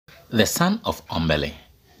The Son of Umbele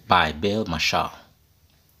by Bill Marshall.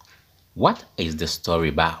 What is the story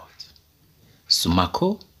about?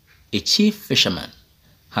 Sumako, a chief fisherman,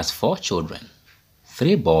 has 4 children,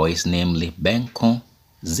 3 boys namely Benko,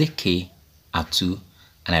 Zeke, Atu,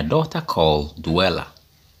 and a daughter called Duela.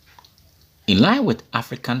 In line with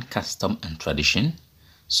African custom and tradition,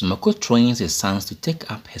 Sumako trains his sons to take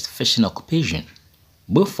up his fishing occupation,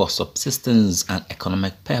 both for subsistence and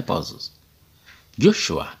economic purposes.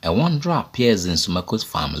 Joshua, a wanderer, appears in Sumako's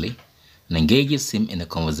family and engages him in a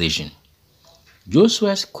conversation.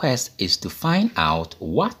 Joshua's quest is to find out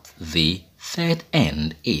what the third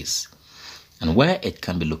end is and where it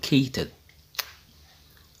can be located.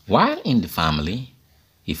 While in the family,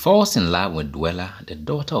 he falls in love with Duela, the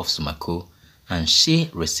daughter of Sumako, and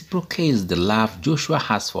she reciprocates the love Joshua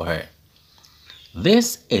has for her.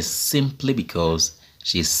 This is simply because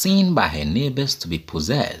she is seen by her neighbors to be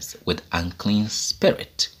possessed with unclean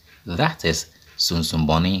spirit, that is,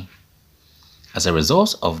 Sunsumboni. As a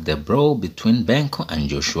result of the brawl between Benko and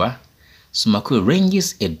Joshua, Sumako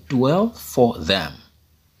arranges a duel for them.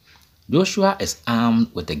 Joshua is armed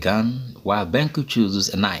with a gun while Benko chooses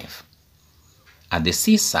a knife. At the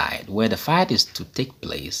seaside where the fight is to take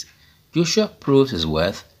place, Joshua proves his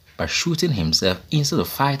worth by shooting himself instead of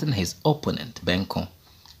fighting his opponent, Benko.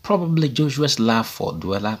 Probably Joshua's love for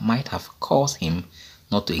Duela might have caused him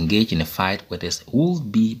not to engage in a fight with his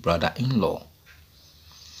would-be brother-in-law.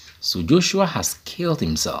 So Joshua has killed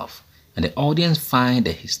himself, and the audience find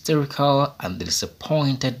the hysterical and the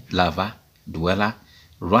disappointed lover, Duela,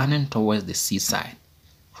 running towards the seaside,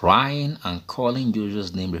 crying and calling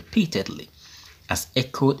Joshua's name repeatedly, as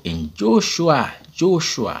echoed in Joshua,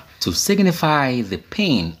 Joshua, to signify the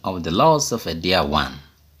pain of the loss of a dear one.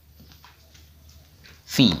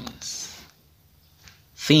 Themes.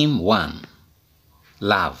 Theme 1.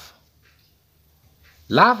 Love.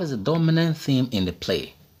 Love is a dominant theme in the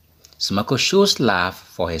play. Sumako shows love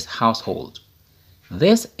for his household.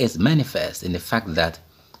 This is manifest in the fact that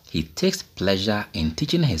he takes pleasure in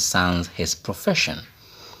teaching his sons his profession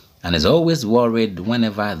and is always worried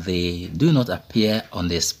whenever they do not appear on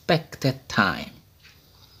the expected time.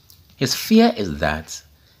 His fear is that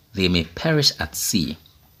they may perish at sea.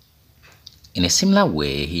 In a similar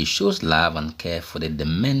way, he shows love and care for the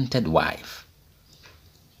demented wife.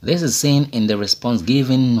 This is seen in the response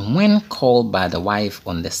given when called by the wife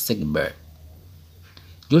on the sick bed.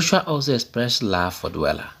 Joshua also expressed love for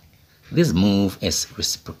Duela. This move is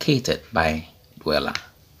reciprocated by Duela.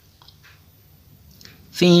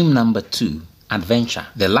 Theme number 2. Adventure.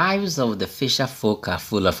 The lives of the fisher folk are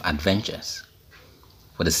full of adventures.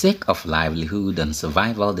 For the sake of livelihood and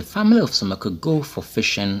survival, the family of Sumako go for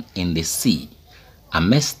fishing in the sea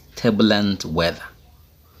amidst turbulent weather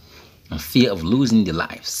and fear of losing their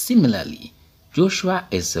lives. Similarly, Joshua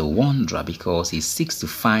is a wanderer because he seeks to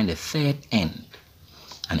find a third end,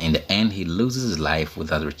 and in the end he loses his life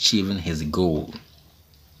without achieving his goal.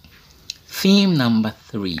 Theme number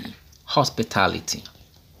 3. Hospitality.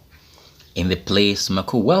 In the play,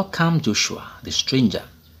 Sumako welcomed Joshua, the stranger,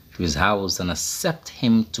 to his house and accept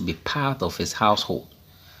him to be part of his household,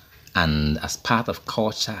 and as part of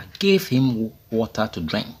culture gave him water to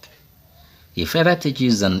drink. He further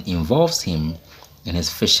teaches and involves him in his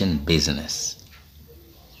fishing business.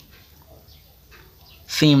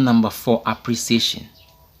 Theme number 4. Appreciation.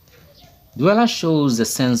 Duela shows a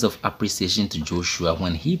sense of appreciation to Joshua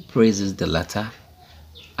when he praises the latter,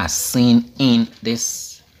 as seen in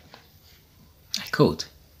this, I quote,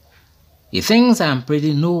 "He thinks I am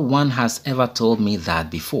pretty. No one has ever told me that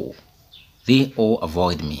before. They all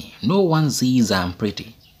avoid me. No one sees I am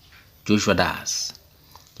pretty. Joshua does.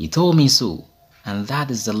 He told me so, and that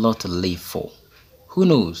is a lot to live for. Who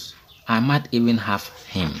knows, I might even have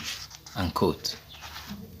him." Unquote.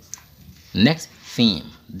 Next theme.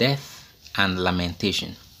 Death and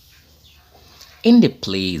lamentation. In the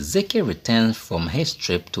play, Zeke returns from his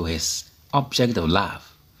trip to his object of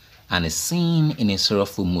love and is seen in a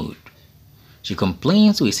sorrowful mood. She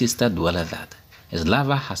complains to his sister Duela that his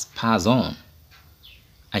lover has passed on.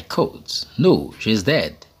 I quote, "No, she is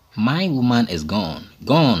dead. My woman is gone,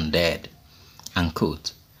 gone, dead."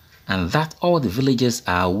 Unquote. And that all the villagers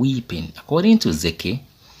are weeping. According to Zeke,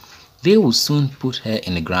 they will soon put her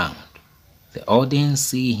in the ground. The audience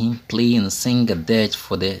see him play and sing a dirge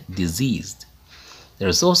for the deceased. There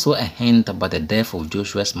is also a hint about the death of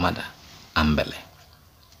Joshua's mother, Umbele.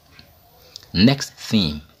 Next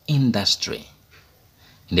theme. Industry.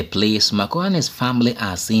 In the play, Sumako and his family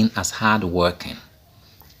are seen as hard-working.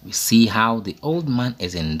 We see how the old man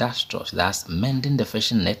is industrious, thus mending the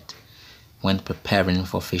fishing net when preparing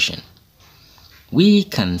for fishing. We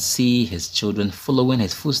can see his children following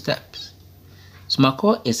his footsteps.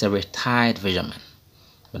 Sumako is a retired fisherman,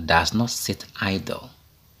 but does not sit idle.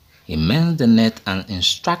 He mends the net and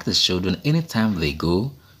instructs his children anytime they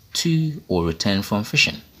go to or return from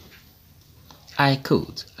fishing. I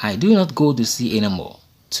quote, "I do not go to sea anymore.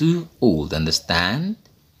 Too old, understand?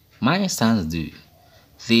 My sons do.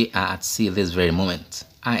 They are at sea this very moment.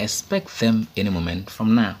 I expect them any moment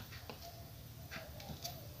from now."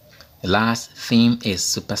 The last theme is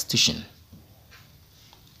superstition.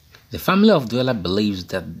 The family of Duela believes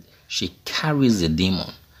that she carries a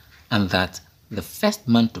demon and that the first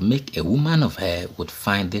man to make a woman of her would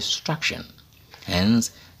find destruction.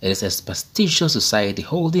 Hence, it is a superstitious society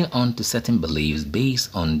holding on to certain beliefs based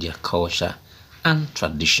on their culture and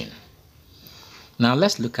tradition. Now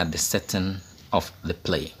let's look at the setting of the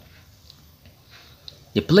play.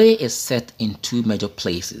 The play is set in two major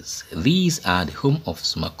places. These are the home of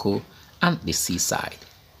Sumako and the seaside.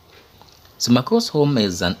 Sumako's home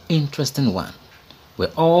is an interesting one,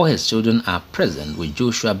 where all his children are present, with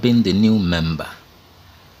Joshua being the new member.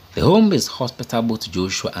 The home is hospitable to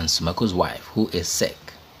Joshua and Sumako's wife, who is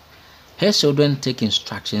sick. His children take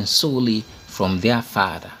instruction solely from their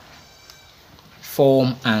father.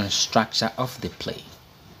 Form and structure of the play.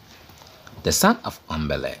 The Son of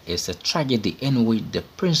Umbele is a tragedy in which the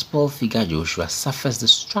principal figure Joshua suffers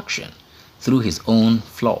destruction through his own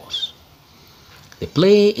flaws. The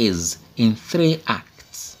play is in 3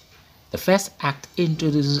 acts. The first act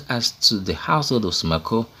introduces us to the household of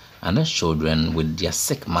Sumako and her children with their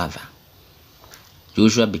sick mother.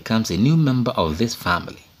 Joshua becomes a new member of this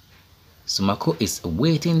family. Sumako is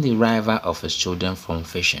awaiting the arrival of his children from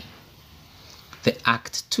fishing. The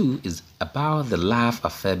Act 2 is about the love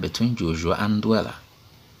affair between Joshua and Duela.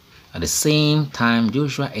 At the same time,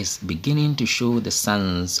 Joshua is beginning to show the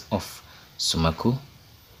sons of Sumako.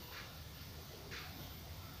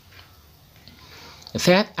 The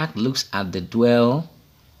third act looks at the duel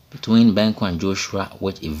between Benko and Joshua,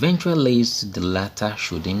 which eventually leads to the latter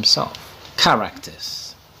shooting himself.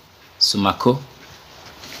 Characters. Sumako.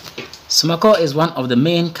 Sumako is one of the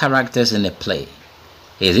main characters in the play.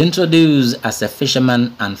 He is introduced as a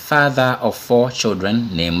fisherman and father of 4 children,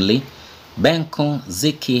 namely Benko,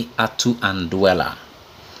 Ziki, Atu, and Duela.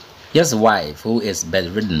 His wife, who is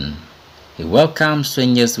bedridden, he welcomes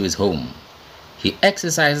strangers to his home. He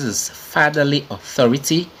exercises fatherly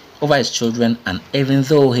authority over his children, and even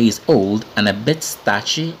though he is old and a bit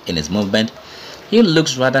starchy in his movement, he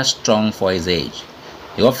looks rather strong for his age.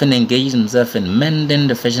 He often engages himself in mending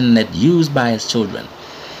the fishing net used by his children.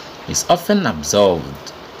 He is often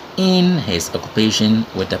absorbed in his occupation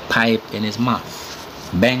with a pipe in his mouth.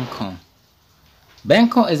 Benko.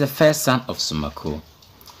 Benko is the first son of Sumako.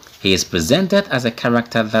 He is presented as a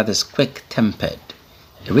character that is quick-tempered,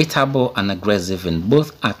 irritable and aggressive in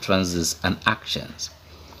both utterances and actions.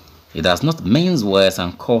 He does not mince words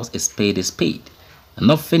and calls a spade,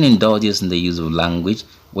 and often indulges in the use of language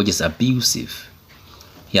which is abusive.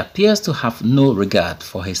 He appears to have no regard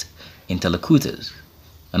for his interlocutors,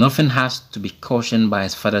 and often has to be cautioned by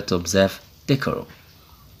his father to observe decorum.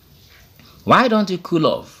 "Why don't you cool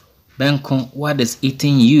off? Benko, what is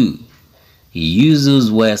eating you?" He uses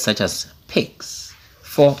words such as pigs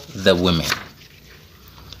for the women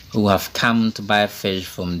who have come to buy fish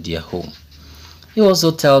from their home. He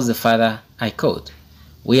also tells the father, I quote,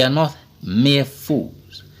 "We are not mere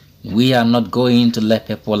fools. We are not going to let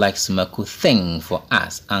people like Sumako think for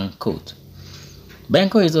us," unquote.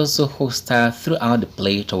 Benko is also hostile throughout the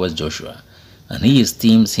play towards Joshua, and he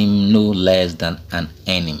esteems him no less than an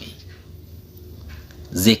enemy.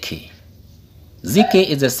 Ziki. Ziki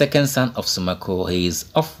is the second son of Sumako. He is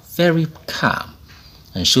very calm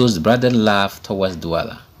and shows brotherly love towards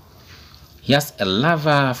Duela. He has a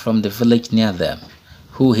lover from the village near them,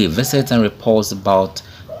 who he visits and reports about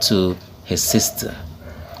to his sister,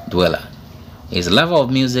 Duela. He is a lover of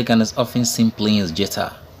music and is often seen playing his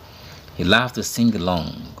guitar. He loves to sing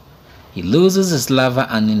along. He loses his lover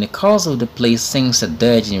and in the course of the play sings a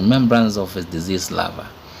dirge in remembrance of his deceased lover.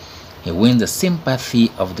 He wins the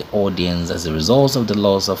sympathy of the audience as a result of the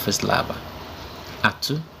loss of his lover.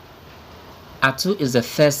 Atu. Atu is the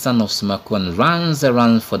third son of Sumako and runs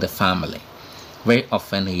around for the family. Very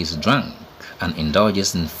often he is drunk and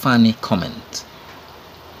indulges in funny comments.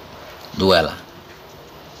 Duela.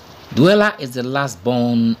 Duela is the last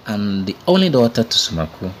born and the only daughter to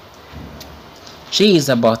Sumako. She is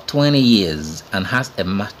about 20 years and has a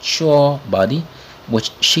mature body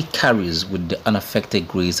which she carries with the unaffected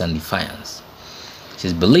grace and defiance. She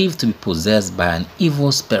is believed to be possessed by an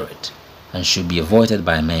evil spirit and should be avoided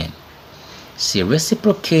by men. She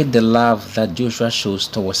reciprocates the love that Joshua shows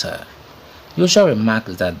towards her. Joshua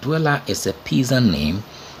remarks that Dwella is a peasant name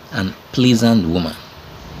and pleasant woman.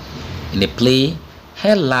 In the play,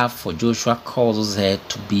 her love for Joshua causes her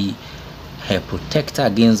to be her protector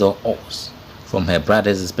against all odds from her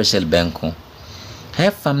brothers, especially Benko.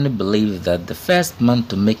 Her family believed that the first man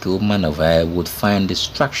to make a woman of her would find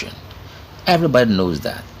destruction. Everybody knows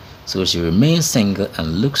that, so she remains single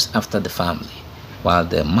and looks after the family, while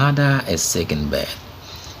the mother is sick in bed.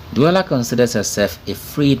 Dwella considers herself a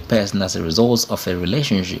freed person as a result of a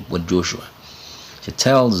relationship with Joshua. She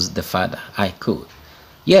tells the father, I quote,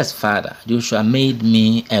 "Yes, father, Joshua made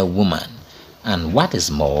me a woman, and what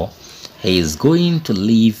is more, he is going to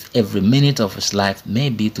live every minute of his life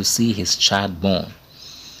maybe to see his child born,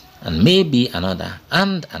 and maybe another,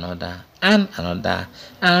 and another, and another,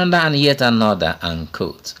 and yet another,"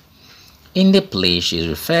 unquote. In the play, she is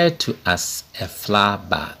referred to as a flower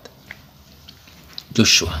bud.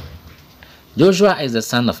 Joshua. Joshua is the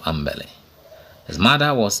son of Umbele. His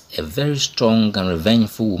mother was a very strong and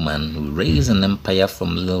revengeful woman who raised an empire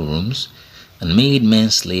from little rooms and made men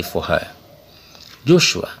slave for her.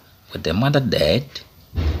 Joshua, with the mother dead,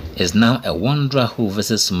 is now a wanderer who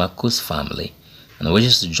visits Sumako's family and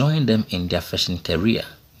wishes to join them in their fishing career.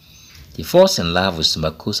 He falls in love with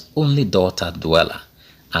Sumako's only daughter, Dwella,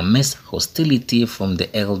 amidst hostility from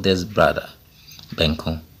the eldest brother,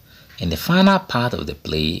 Benko. In the final part of the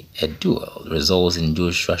play, a duel results in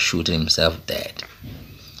Joshua shooting himself dead.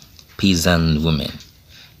 Peasant women.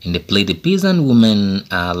 In the play, the peasant women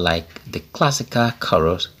are like the classical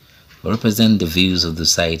chorus who represent the views of the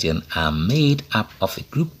society and are made up of a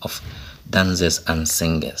group of dancers and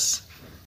singers.